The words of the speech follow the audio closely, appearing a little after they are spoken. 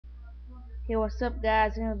Hey, what's up, guys?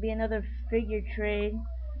 It's gonna be another figure trade,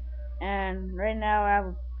 and right now I have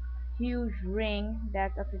a huge ring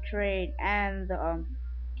that's up to trade and the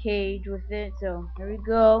cage with it. So here we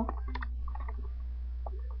go.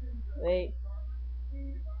 Wait,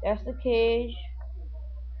 that's the cage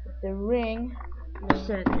with the ring. Let's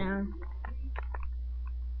set it down.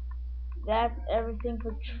 That's everything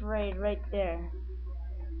for trade right there.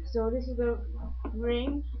 So this is the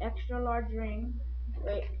ring, extra large ring.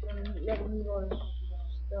 Wait, let me go to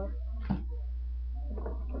stuff.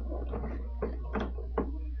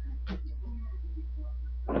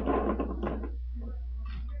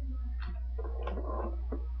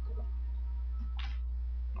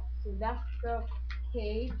 So that's the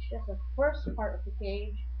cage. That's the first part of the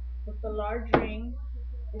cage with the large ring.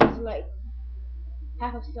 This is like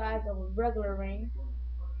half the size of a regular ring.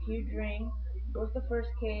 Huge ring. Goes the first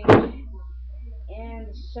cage and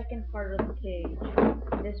the second part of the cage.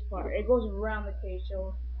 This part. It goes around the cage.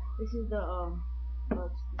 So this is the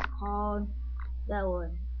what's this called? That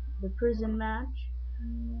one. The prison match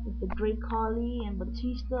with the Great Khali and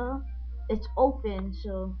Batista. It's open,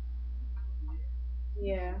 so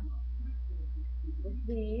yeah. With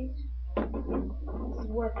these, it's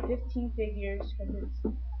worth 15 figures because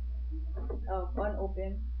it's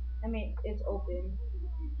unopened. I mean, it's open.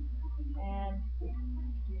 And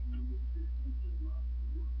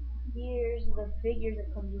here's the figures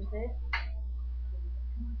that comes with it.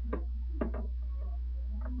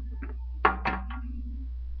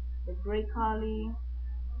 The Great Khali,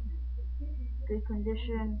 good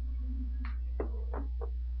condition.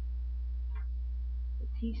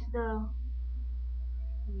 Batista,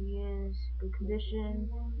 he is good condition.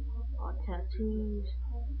 All tattoos.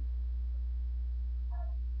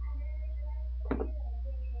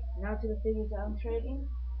 Now to the figures that I'm trading.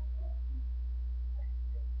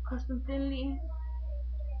 Custom Finley,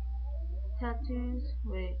 tattoos.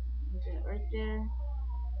 Wait, is it right there?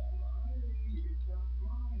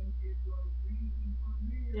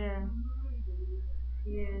 Yeah,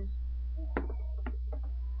 he is.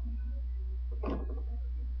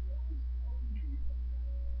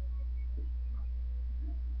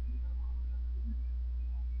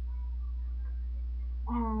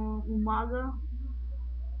 Umaga,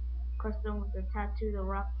 custom with the tattoo, the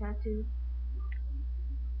rock tattoo.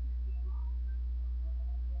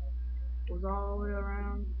 Goes all the way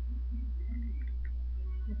around.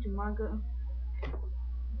 That's Umaga.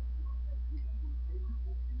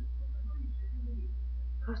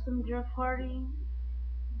 Custom Jeff Hardy,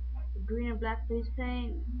 green and black face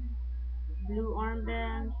paint, blue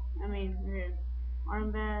armband. I mean, here,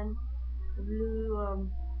 armband, blue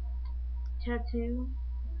tattoo,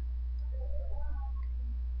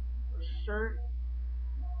 shirt.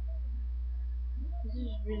 This is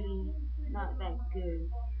really not that good.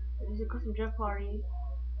 This is a custom Jeff Hardy,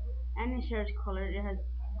 and the shirt's colored. It has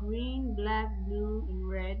green, black, blue, and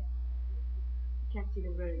red. Can't see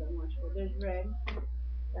the red that much, but there's red.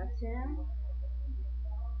 That's him.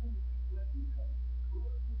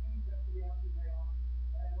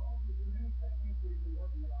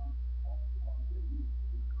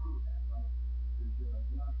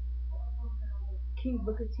 King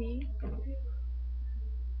Booker T.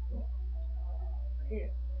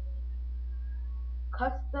 Here.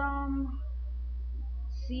 Custom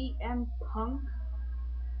CM Punk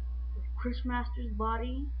with Chris Masters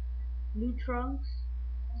body, blue trunks,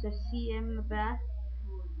 says CM in the back.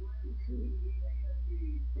 Let's see.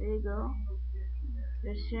 There you go.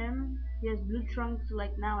 There's him. He has blue trunks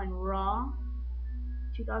like now in Raw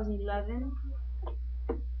 2011.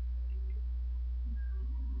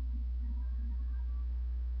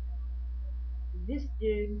 This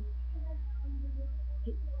dude,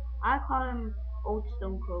 he, I call him Old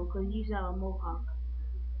Stone Cold because he used to have a mohawk.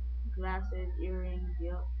 Glasses, earrings,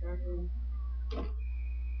 yep, everything. The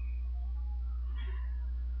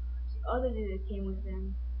other dude that came with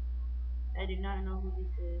him, I do not know who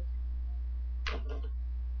this is.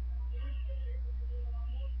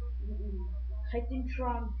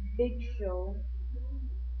 Titantron Big Show.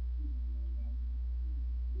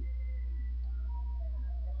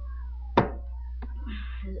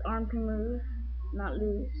 His arm can move, not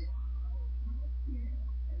loose.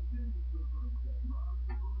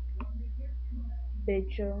 Big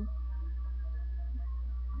Show.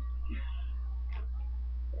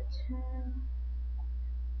 That's him.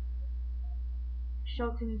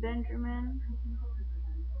 Shelton Benjamin.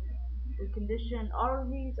 Good condition. All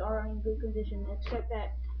of these are in good condition except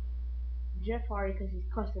that Jeff Hardy because he's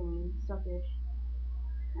custom suckish.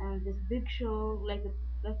 And this Big Show, like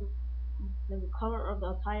the color of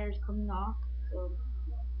the attire is coming off. So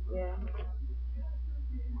yeah.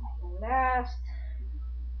 And last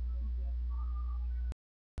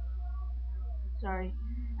Sorry.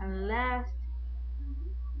 And last,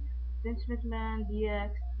 Vince McMahon, DX,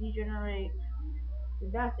 Degenerate.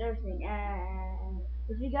 That's everything. And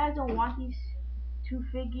if you guys don't want these two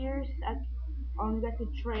figures, you guys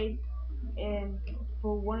could trade in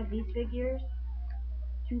for one of these figures,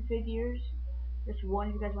 two figures. Just one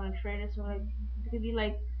if you guys want to trade it. So like, it could be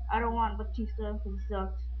like, I don't want Batista because he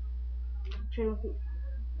sucks. Trade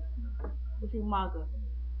with Umaga.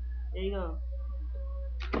 There you go.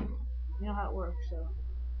 You know how it works. So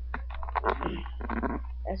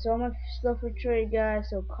that's all my stuff for trade, guys.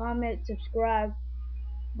 So comment, subscribe.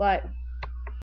 Bye.